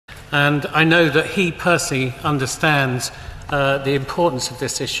And I know that he personally understands the importance of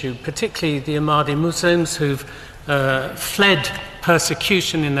this issue, particularly the Ahmadi Muslims who've fled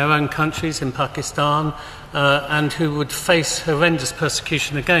persecution in their own countries, in Pakistan, and who would face horrendous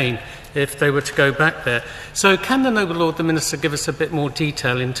persecution again if they were to go back there. So can the Noble Lord, the Minister, give us a bit more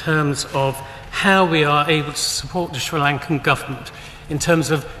detail in terms of how we are able to support the Sri Lankan government in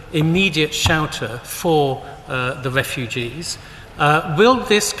terms of immediate shelter for the refugees? Will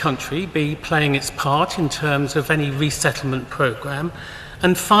this country be playing its part in terms of any resettlement programme?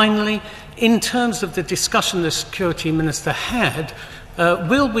 And finally, in terms of the discussion the Security Minister had,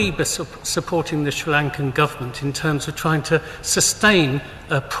 will we be supporting the Sri Lankan government in terms of trying to sustain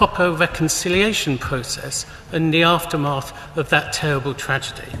a proper reconciliation process in the aftermath of that terrible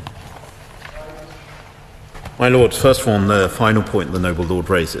tragedy? My Lords, first of all, on the final point the Noble Lord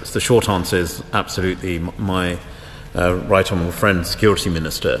raises, the short answer is absolutely. My Right Honourable friend, Security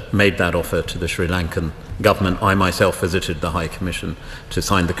Minister, made that offer to the Sri Lankan government. I myself visited the High Commission to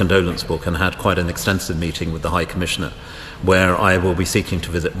sign the condolence book and had quite an extensive meeting with the High Commissioner, where I will be seeking to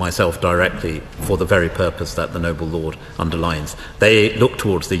visit myself directly for the very purpose that the Noble Lord underlines. They look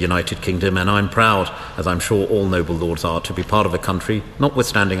towards the United Kingdom, and I'm proud, as I'm sure all Noble Lords are, to be part of a country,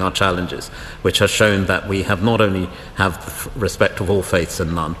 notwithstanding our challenges, which has shown that we have not only have the respect of all faiths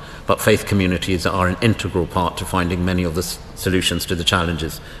and none, but faith communities are an integral part to finding many of the solutions to the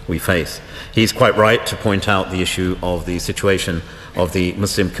challenges we face. He's quite right to point out the issue of the situation of the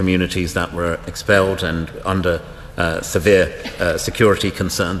Muslim communities that were expelled and under severe security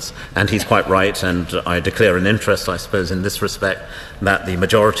concerns, and he's quite right, and I declare an interest, I suppose, in this respect, that the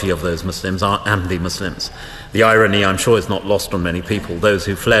majority of those Muslims are Ahmadi Muslims. The irony, I'm sure, is not lost on many people. Those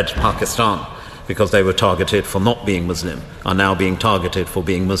who fled Pakistan because they were targeted for not being Muslim are now being targeted for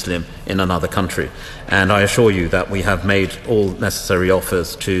being Muslim in another country. And I assure you that we have made all necessary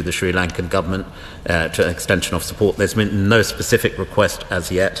offers to the Sri Lankan government to an extension of support. There's been no specific request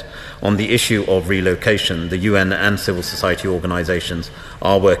as yet. On the issue of relocation, the UN and civil society organisations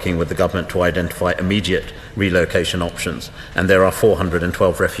are working with the government to identify immediate relocation options, and there are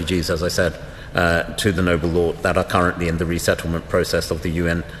 412 refugees, as I said, to the Noble Lord, that are currently in the resettlement process of the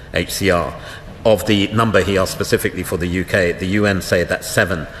UNHCR. Of the number he asked specifically for the UK, the UN say that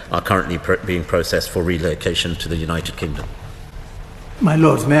 7 are currently being processed for relocation to the United Kingdom. My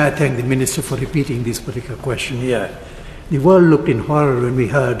Lords, may I thank the Minister for repeating this particular question here. The world looked in horror when we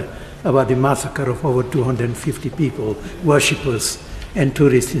heard about the massacre of over 250 people, worshippers and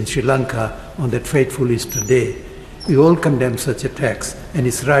tourists in Sri Lanka on that fateful Easter day. We all condemn such attacks, and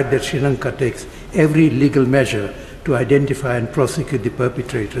it's right that Sri Lanka takes every legal measure to identify and prosecute the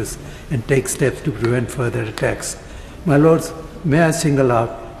perpetrators and take steps to prevent further attacks. My Lords, may I single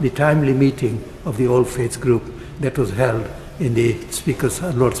out the timely meeting of the All Faiths group that was held in the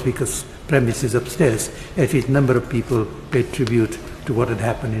Lord Speaker's premises upstairs, at which a number of people paid tribute to what had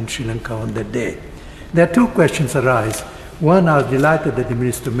happened in Sri Lanka on that day. There are 2 questions arise. One, I was delighted that the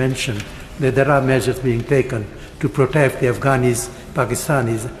Minister mentioned that there are measures being taken to protect the Afghanis,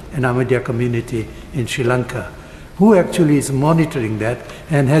 Pakistanis and Ahmadiyya community in Sri Lanka. Who actually is monitoring that,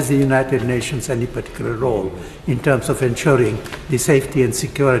 and has the United Nations any particular role in terms of ensuring the safety and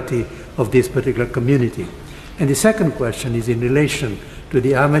security of this particular community? And the second question is in relation to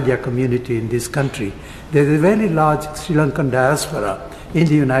the Ahmadiyya community in this country. There is a very large Sri Lankan diaspora in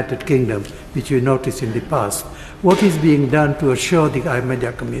the United Kingdom, which we noticed in the past. What is being done to assure the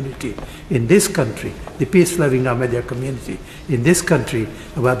Ahmadiyya community in this country, the peace-loving Ahmadiyya community in this country,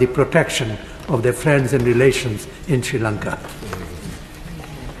 about the protection of their friends and relations in Sri Lanka?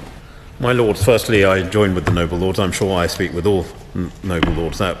 My Lords, firstly, I join with the Noble Lords. I'm sure I speak with all Noble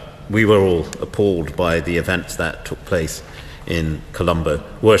Lords that we were all appalled by the events that took place in Colombo.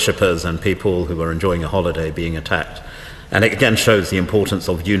 Worshippers and people who were enjoying a holiday being attacked. And it again shows the importance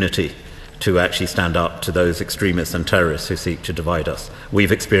of unity to actually stand up to those extremists and terrorists who seek to divide us.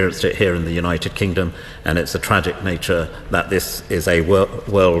 We've experienced it here in the United Kingdom, and it's a tragic nature that this is a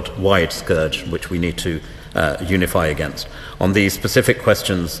worldwide scourge which we need to unify against. On the specific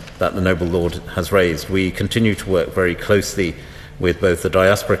questions that the Noble Lord has raised, we continue to work very closely with both the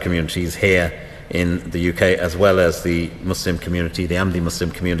diaspora communities here in the UK as well as the Muslim community, the Ahmadi Muslim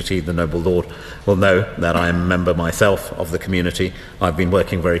community. The Noble Lord will know that I am a member myself of the community. I've been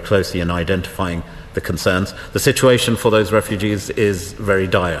working very closely in identifying the concerns. The situation for those refugees is very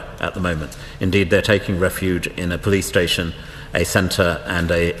dire at the moment. Indeed, they're taking refuge in a police station, a centre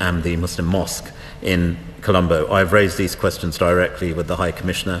and a Ahmadi Muslim mosque in Colombo. I've raised these questions directly with the High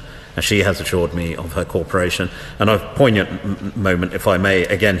Commissioner, and she has assured me of her cooperation. And a poignant moment, if I may,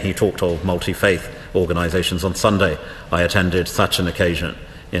 again, he talked of multi-faith organisations. On Sunday, I attended such an occasion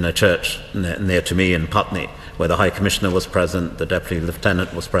in a church near to me in Putney, where the High Commissioner was present, the Deputy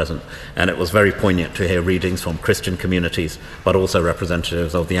Lieutenant was present, and it was very poignant to hear readings from Christian communities, but also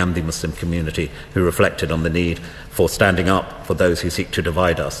representatives of the Ahmadi Muslim community who reflected on the need for standing up for those who seek to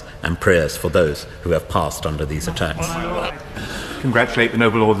divide us, and prayers for those who have passed under these attacks. Congratulate the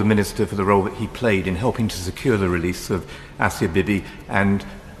Noble Lord the Minister for the role that he played in helping to secure the release of Asia Bibi and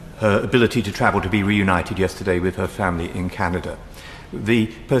her ability to travel to be reunited yesterday with her family in Canada. The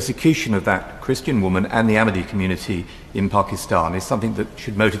persecution of that Christian woman and the Ahmadi community in Pakistan is something that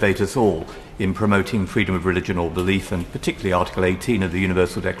should motivate us all in promoting freedom of religion or belief, and particularly Article 18 of the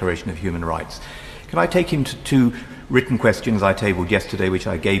Universal Declaration of Human Rights. Can I take him to two written questions I tabled yesterday, which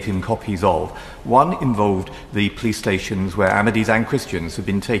I gave him copies of? One involved the police stations where Ahmadis and Christians have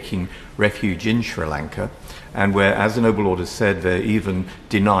been taking refuge in Sri Lanka, and where, as the Noble Lord has said, they're even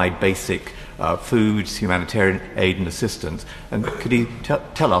denied basic foods, humanitarian aid and assistance. And could he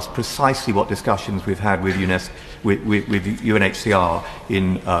tell us precisely what discussions we've had with UNHCR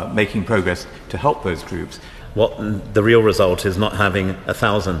in making progress to help those groups? What the real result is not having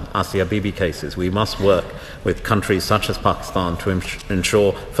 1,000 Asia Bibi cases. We must work with countries such as Pakistan to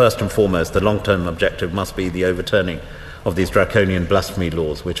ensure, first and foremost, the long-term objective must be the overturning of these draconian blasphemy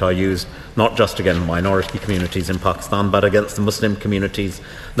laws, which are used not just against minority communities in Pakistan, but against the Muslim communities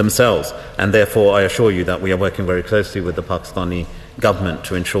themselves. And therefore, I assure you that we are working very closely with the Pakistani government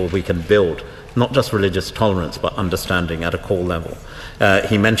to ensure we can build not just religious tolerance, but understanding at a core level.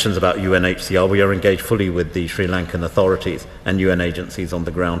 He mentions about UNHCR. We are engaged fully with the Sri Lankan authorities and UN agencies on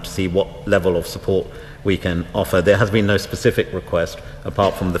the ground to see what level of support we can offer. There has been no specific request,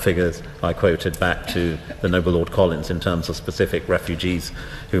 apart from the figures I quoted back to the Noble Lord Collins in terms of specific refugees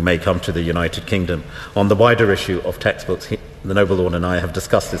who may come to the United Kingdom. On the wider issue of textbooks, the Noble Lord and I have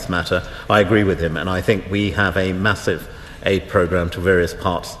discussed this matter. I agree with him, and I think we have a massive aid program to various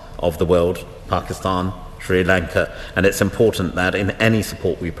parts of the world, Pakistan, Sri Lanka, and it's important that in any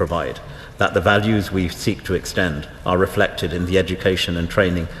support we provide, that the values we seek to extend are reflected in the education and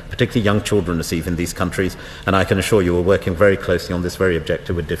training, particularly young children receive in these countries, and I can assure you we're working very closely on this very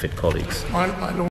objective with DFID colleagues.